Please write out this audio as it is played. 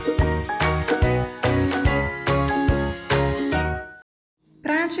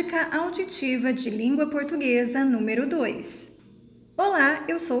Prática auditiva de língua portuguesa número 2. Olá,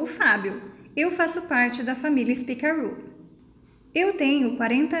 eu sou o Fábio. Eu faço parte da família Speakaru. Eu tenho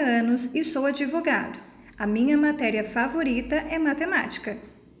 40 anos e sou advogado. A minha matéria favorita é matemática.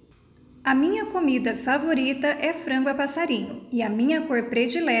 A minha comida favorita é frango a passarinho e a minha cor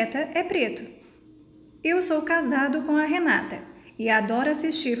predileta é preto. Eu sou casado com a Renata e adoro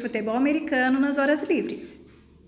assistir futebol americano nas horas livres.